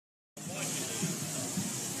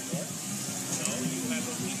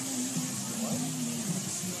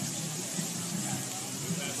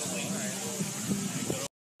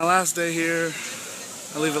last day here.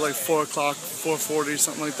 I leave at like 4 o'clock, 4:40,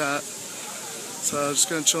 something like that. So I'm just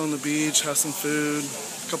gonna chill on the beach, have some food,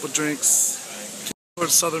 a couple drinks.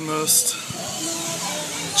 Towards southernmost.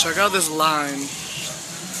 Check out this line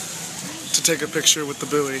to take a picture with the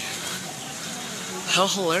buoy. How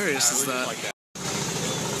hilarious is that?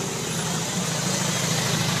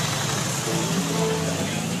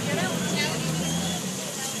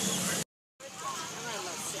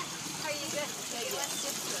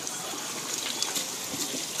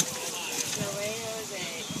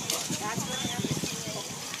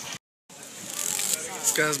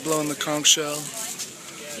 This guy's blowing the conch shell.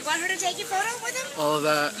 You want her to take your photo with him? All of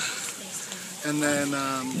that. And then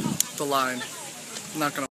the line. I'm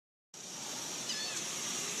not gonna.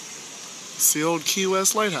 It's the old Key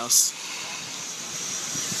West lighthouse.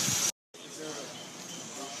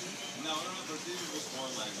 No, there's just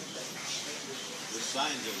one language. There's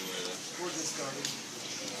signs everywhere. Where's this starting?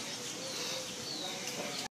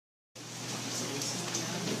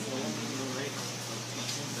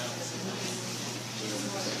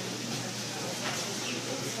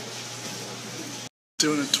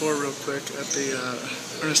 Doing a tour real quick at the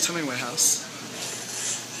Ernest Hemingway house.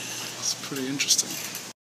 It's pretty interesting.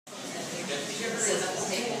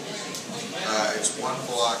 It's one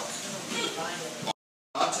block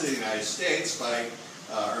out to the United States by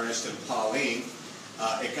Ernest and Pauline.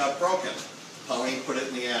 It got broken. Pauline put it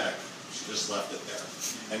in the attic. She just left it there.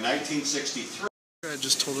 In 1963. I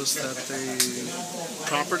just told us that the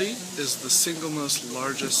property is the single most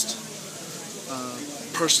largest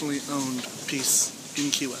personally owned piece in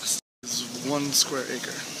Key West. It's 1 square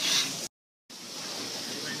acre.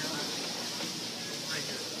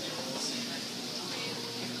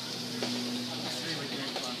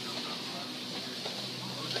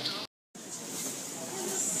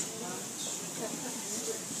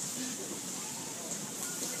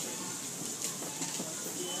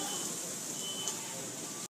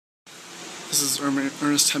 This is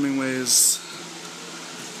Ernest Hemingway's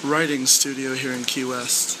writing studio here in Key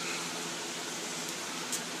West.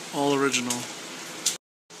 All original.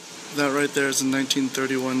 That right there is a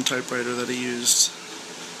 1931 typewriter that he used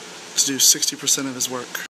to do 60% of his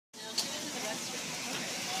work.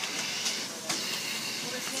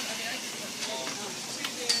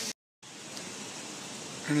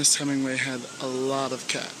 Ernest Hemingway had a lot of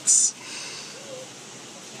cats.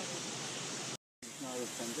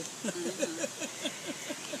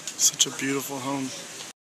 Such a beautiful home.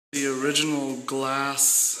 The original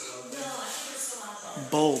glass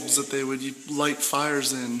bulbs that they would light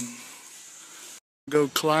fires in. Go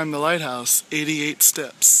climb the lighthouse, 88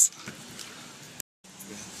 steps.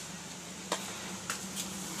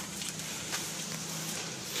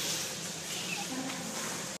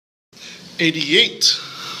 '88.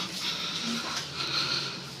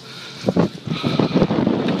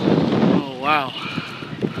 Oh wow.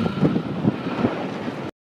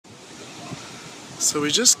 So we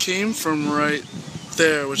just came from right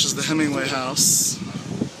there, which is the Hemingway house.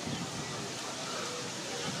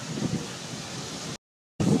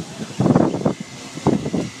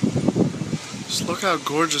 Just look how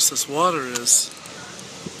gorgeous this water is.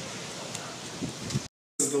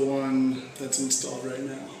 This is the one that's installed right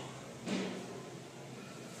now.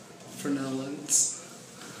 For no lens.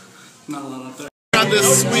 Not a lot up there. Got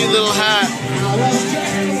this sweet little hat.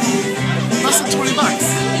 Less than 20 bucks.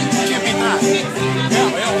 Can't beat that.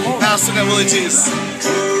 Now sitting at Willie T's.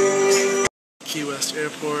 Key West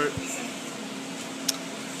Airport.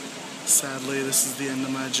 Sadly, this is the end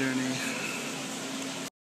of my journey.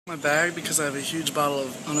 My bag because I have a huge bottle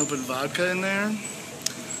of unopened vodka in there.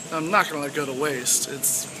 I'm not gonna let go to waste.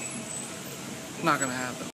 It's not gonna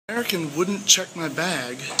happen. American wouldn't check my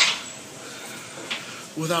bag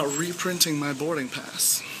without reprinting my boarding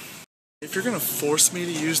pass. If you're gonna force me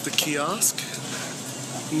to use the kiosk,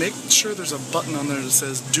 make sure there's a button on there that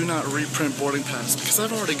says do not reprint boarding pass, because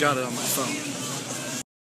I've already got it on my phone.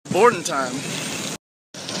 Boarding time.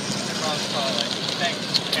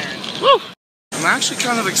 Woo! I'm actually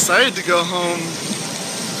kind of excited to go home.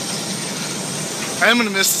 I am gonna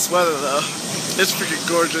miss this weather though. It's freaking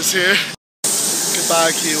gorgeous here.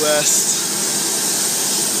 Goodbye, Key West.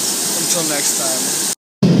 Until next time.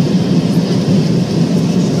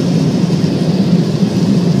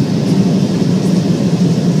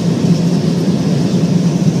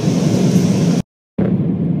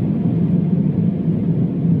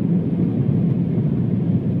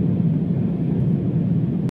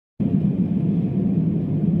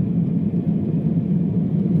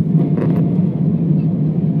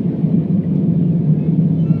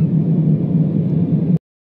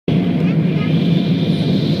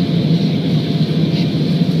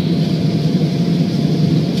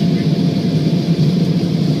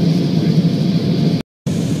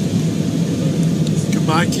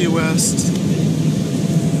 Bye Key West.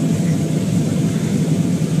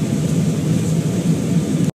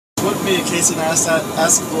 Wouldn't be a case of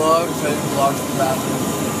ask vlog if I didn't vlog from the bathroom.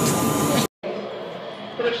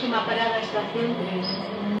 Próxima parada estación 3.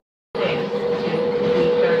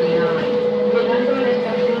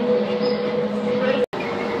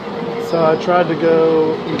 So I tried to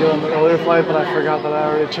go on the earlier flight, but I forgot that I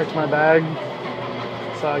already checked my bag.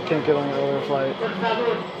 So I can't get on the earlier flight.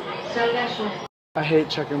 I hate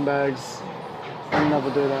checking bags. I'll never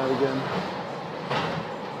do that again.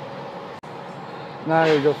 Now I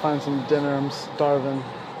gotta go find some dinner. I'm starving.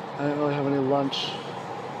 I didn't really have any lunch.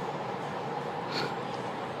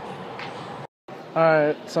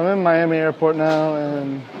 Alright, so I'm in Miami Airport now,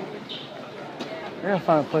 and I gotta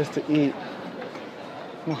find a place to eat.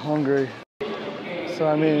 I'm hungry. So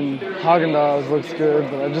I mean, Haagen-Dazs looks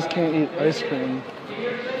good, but I just can't eat ice cream.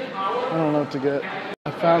 I don't know what to get. I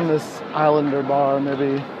found this Islander bar,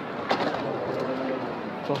 maybe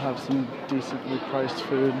they'll have some decently priced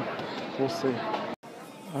food. We'll see.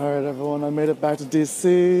 Alright everyone, I made it back to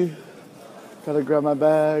DC. Gotta grab my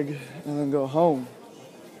bag and then go home.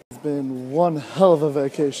 It's been one hell of a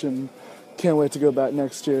vacation. Can't wait to go back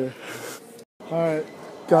next year. Alright,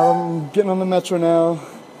 getting on the metro now.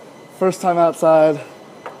 First time outside.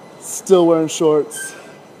 Still wearing shorts.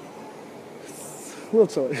 A little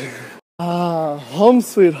chilly. Home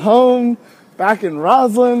sweet home. Back in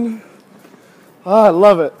Roslyn. I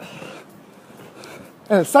love it.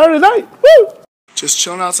 And it's Saturday night. Woo! Just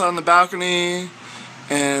chilling outside on the balcony.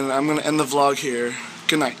 And I'm going to end the vlog here.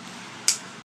 Good night.